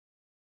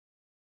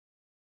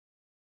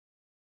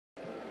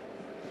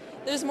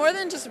There's more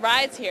than just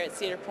rides here at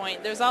Cedar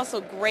Point. There's also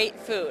great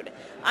food.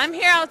 I'm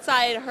here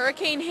outside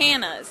Hurricane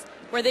Hannah's,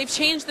 where they've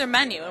changed their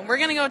menu, and we're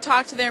going to go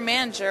talk to their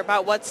manager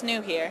about what's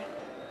new here.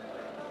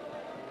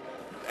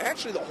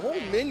 Actually, the whole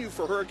menu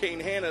for Hurricane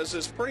Hannah's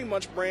is pretty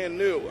much brand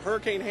new.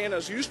 Hurricane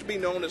Hannah's used to be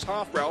known as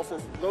Hofbrau. For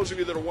those of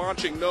you that are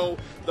watching know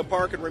the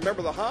park and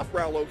remember the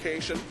Hofbrau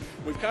location.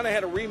 We've kind of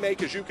had a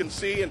remake, as you can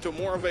see, into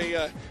more of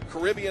a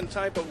Caribbean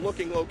type of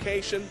looking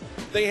location.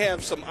 They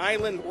have some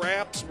island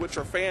wraps, which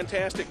are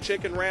fantastic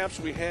chicken wraps.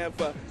 We have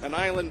an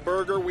island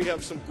burger. We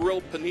have some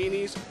grilled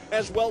paninis,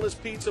 as well as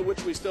pizza,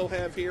 which we still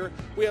have here.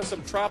 We have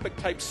some tropic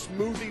type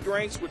smoothie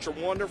drinks, which are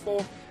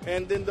wonderful.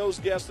 And then those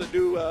guests that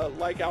do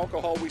like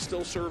alcohol, we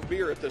still serve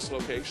beer at this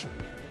location.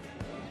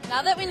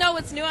 Now that we know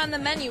what's new on the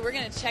menu, we're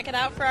going to check it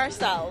out for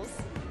ourselves.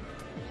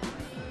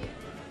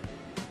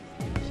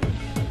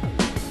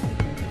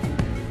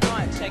 I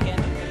want chicken.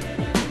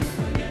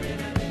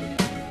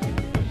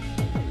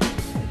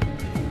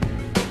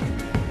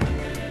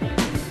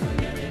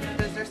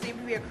 Does there seem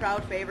to be a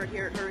crowd favorite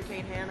here at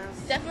Hurricane Hannah's?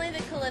 Definitely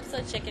the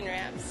Calypso chicken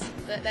wraps.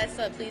 That's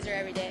a pleaser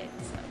every day.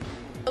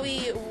 So.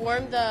 We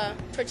warm the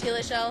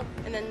tortilla shell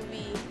and then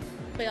we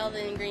put all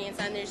the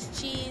ingredients on. There's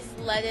cheese,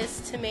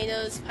 lettuce,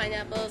 tomatoes,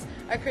 pineapples,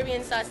 our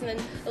Caribbean sauce, and then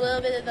a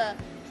little bit of the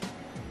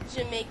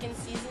Jamaican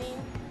seasoning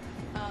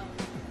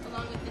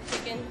along with the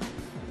chicken.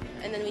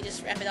 And then we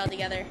just wrap it all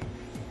together.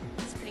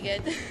 It's pretty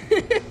good.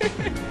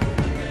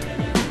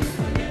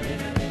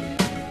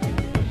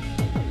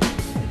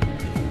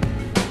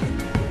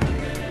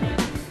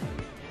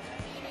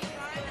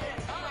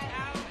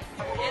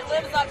 It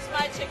lives up to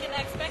my chicken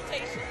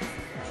expectations.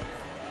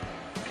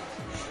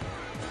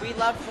 We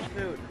love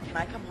the food. Can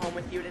I come home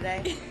with you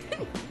today?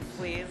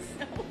 Please.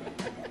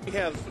 We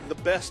have the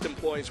best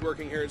employees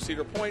working here at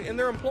Cedar Point, and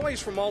they're employees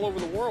from all over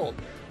the world.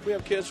 We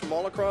have kids from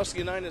all across the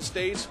United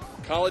States,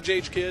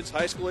 college-age kids,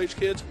 high school-age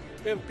kids.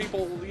 We have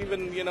people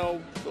even,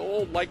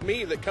 old like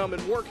me that come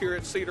and work here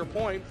at Cedar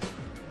Point.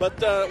 But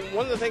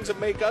one of the things that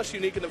make us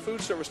unique in the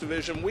food service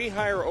division, we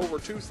hire over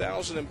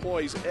 2,000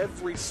 employees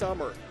every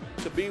summer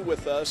to be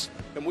with us,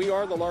 and we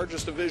are the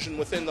largest division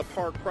within the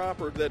park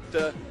proper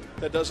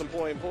that does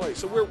employ employees.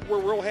 So we're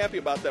real happy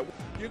about that.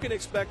 You can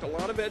expect a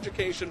lot of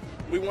education.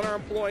 We want our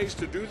employees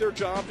to do their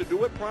job, to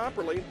do it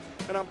properly,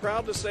 and I'm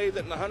proud to say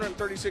that in the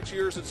 136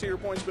 years that Cedar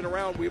Point's been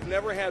around, we've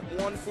never had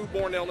one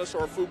foodborne illness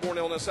or a foodborne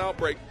illness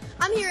outbreak.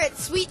 I'm here at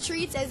Sweet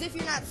Treats. As if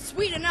you're not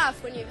sweet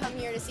enough when you come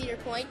here to Cedar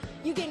Point,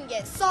 you can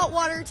get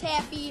saltwater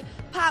taffy,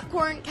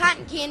 popcorn,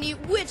 cotton candy,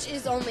 which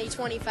is only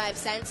 25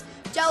 cents,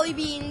 jelly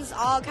beans,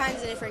 all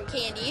kinds of different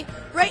candy.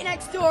 Right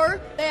next door,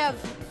 they have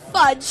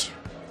fudge.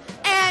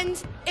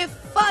 And if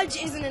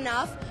fudge isn't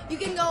enough, you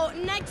can go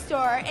next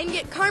door and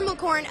get caramel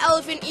corn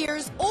elephant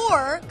ears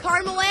or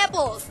caramel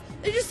apples.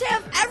 They just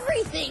have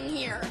everything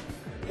here.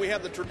 We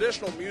have the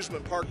traditional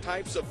amusement park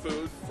types of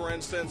food, for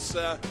instance,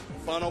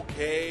 funnel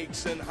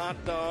cakes and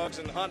hot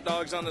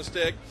dogs on the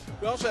stick.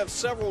 We also have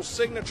several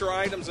signature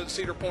items that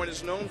Cedar Point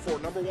is known for.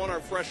 Number one,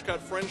 our fresh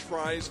cut French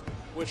fries,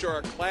 which are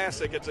a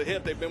classic. It's a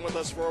hit. They've been with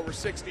us for over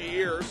 60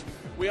 years.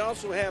 We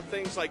also have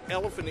things like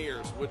elephant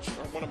ears, which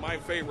are one of my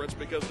favorites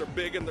because they're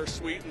big and they're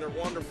sweet and they're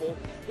wonderful.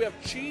 We have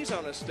cheese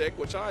on a stick,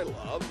 which I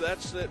love.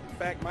 In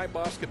fact, my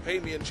boss could pay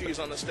me in cheese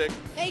on a stick.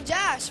 Hey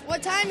Josh,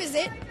 what time is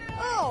it?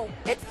 Oh,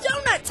 it's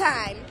donut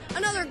time.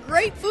 Another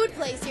great food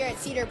place here at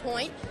Cedar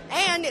Point,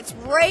 and it's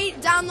right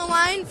down the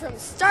line from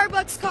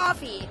Starbucks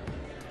coffee.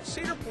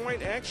 Cedar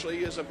Point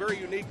actually is a very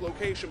unique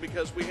location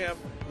because we have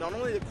not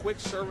only the quick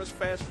service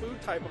fast food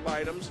type of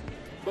items,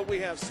 but we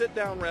have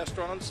sit-down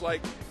restaurants like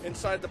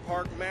inside the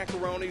park,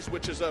 Macaroni's,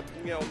 which is a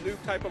new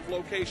type of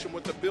location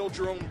with the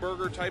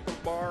build-your-own-burger type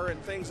of bar and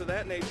things of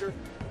that nature.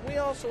 We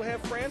also have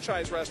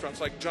franchise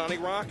restaurants like Johnny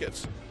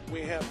Rockets.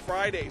 We have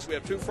Fridays. We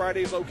have 2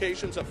 Fridays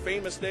locations, a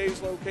Famous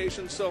Days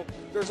location. So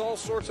there's all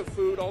sorts of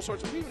food,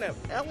 we even have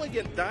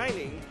elegant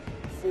dining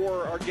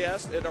for our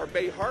guests at our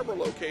Bay Harbor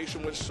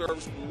location, which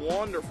serves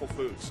wonderful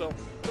food. So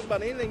just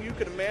about anything you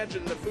can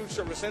imagine in the food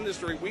service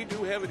industry, we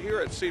do have it here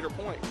at Cedar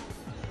Point.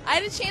 I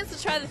had a chance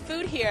to try the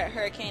food here at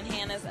Hurricane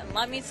Hannah's, and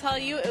let me tell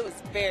you, it was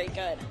very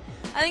good.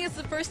 I think it's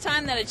the first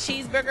time that a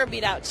cheeseburger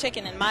beat out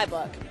chicken in my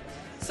book.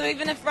 So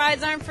even if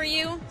rides aren't for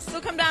you, still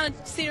come down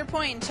to Cedar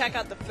Point and check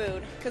out the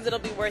food, because it'll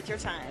be worth your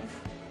time.